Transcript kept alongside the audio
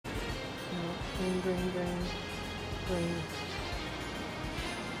green, green, green.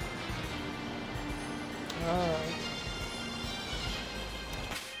 Alright.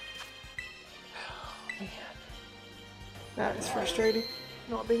 Man. That is frustrating,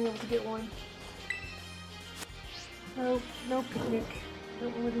 not being able to get one. No, no picnic.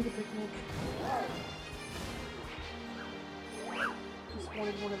 Don't want to do the picnic. Just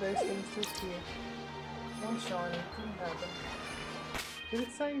wanted one of those things to appear. One shiny, couldn't happen. Did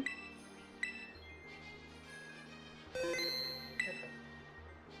it save? Okay.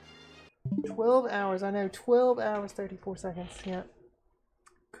 12 hours, I know, 12 hours, 34 seconds, yeah.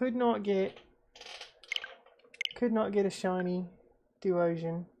 Could not get a shiny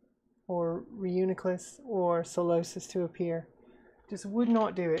Duosian or Reuniclus or Solosis to appear. Just would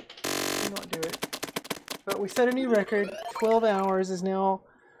not do it. Would not do it. But we set a new record. 12 hours is now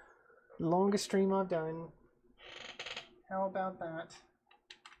the longest stream I've done. How about that?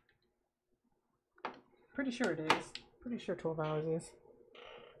 Pretty sure it is. Pretty sure 12 hours is.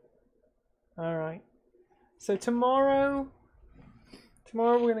 Alright. So tomorrow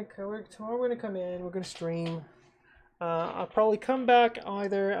we're gonna come in, we're gonna stream. I'll probably come back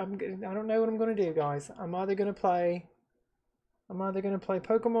either. I don't know what I'm gonna do, guys. I'm either gonna play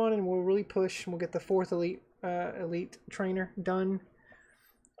Pokemon and we'll really push and we'll get the 4th elite trainer done.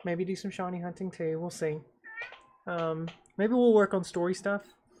 Maybe do some shiny hunting too. We'll see. Maybe we'll work on story stuff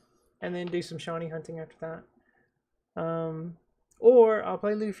and then do some shiny hunting after that. Or I'll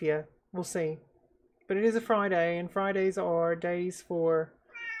play Lufia. We'll see. But it is a Friday, and Fridays are days for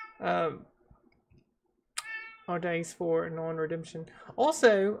non-redemption.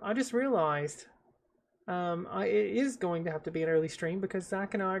 Also, I just realized it is going to have to be an early stream because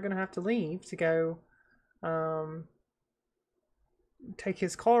Zach and I are going to have to leave to go take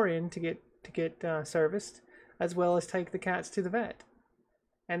his car in to get serviced, as well as take the cats to the vet.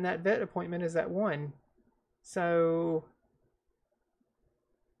 And that vet appointment is at 1. So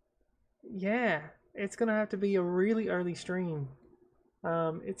yeah, it's gonna have to be a really early stream.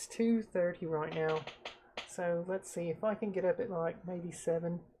 It's 2:30 right now, so let's see if I can get up at like maybe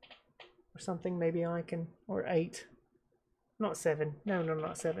 7 or something. Maybe I can, or 8, not 7. No,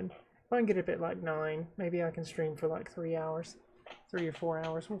 not 7. If I can get up at like 9, maybe I can stream for like 3 hours, 3 or 4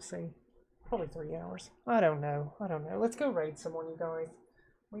 hours. We'll see. Probably 3 hours. I don't know. Let's go raid someone, you guys.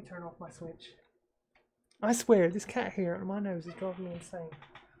 Let me turn off my Switch. I swear, this cat hair on my nose is driving me insane.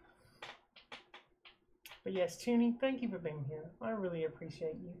 But yes, Toonie, thank you for being here. I really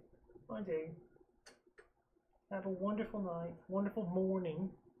appreciate you. I do. Have a wonderful night, wonderful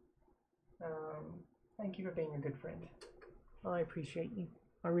morning. Thank you for being a good friend. I appreciate you.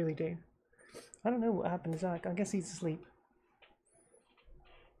 I really do. I don't know what happened to Zach. I guess he's asleep.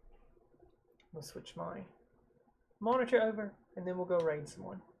 We'll switch my monitor over, and then we'll go raid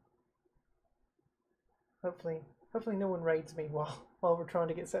someone. Hopefully no one raids me while we're trying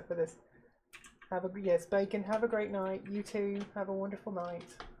to get set for this. Yes, Bacon, have a great night. You too, have a wonderful night.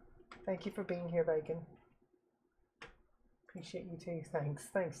 Thank you for being here, Bacon. Appreciate you too. Thanks,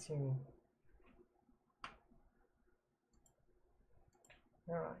 Toonie.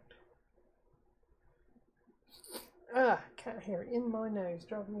 Alright. Cat hair in my nose,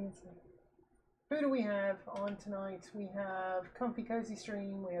 driving me insane. Who do we have on tonight? We have Comfy Cozy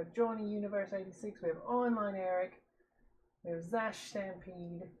Stream, we have Johnny Universe 86, we have Online Eric, we have Zash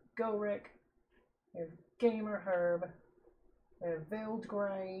Stampede, Go-Rick, we have Gamer Herb, we have Veiled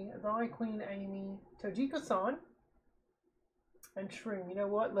Grey, Thy Queen Amy, Tojiko-san, and Shroom. You know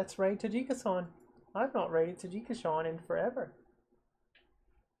what? Let's raid Tojiko-san. I've not raided Tojiko-san in forever.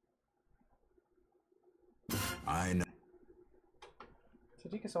 I know.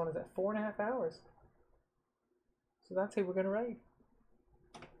 Tojiko-san is at 4.5 hours. So that's who we're going to raid.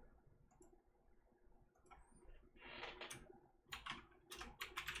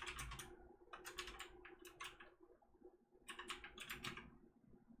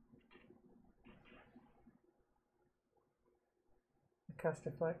 Cast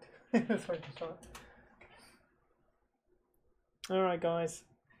deflect. That's what you thought. Alright guys.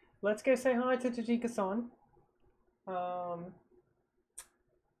 Let's go say hi to Tajika-san.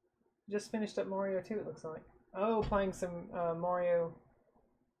 Just finished up Mario 2, it looks like. Oh, playing some Mario.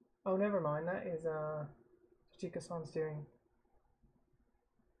 Oh, never mind. That is Tajika-san's doing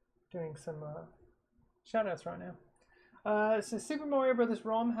some shoutouts right now. So Super Mario Brothers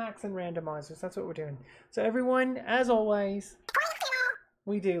ROM hacks and randomizers. That's what we're doing. So everyone, as always,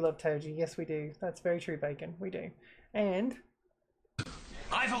 we do love Toji. Yes, we do. That's very true, Bacon. We do. And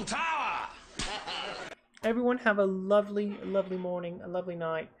Eiffel Tower! everyone have a lovely, lovely morning, a lovely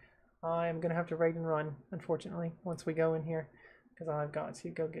night. I'm going to have to raid and run, unfortunately, once we go in here, because I've got to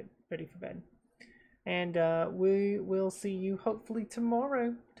go get ready for bed. And we will see you hopefully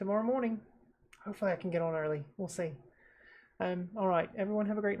tomorrow morning. Hopefully I can get on early. We'll see. All right, everyone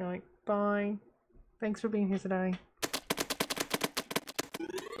have a great night. Bye. Thanks for being here today.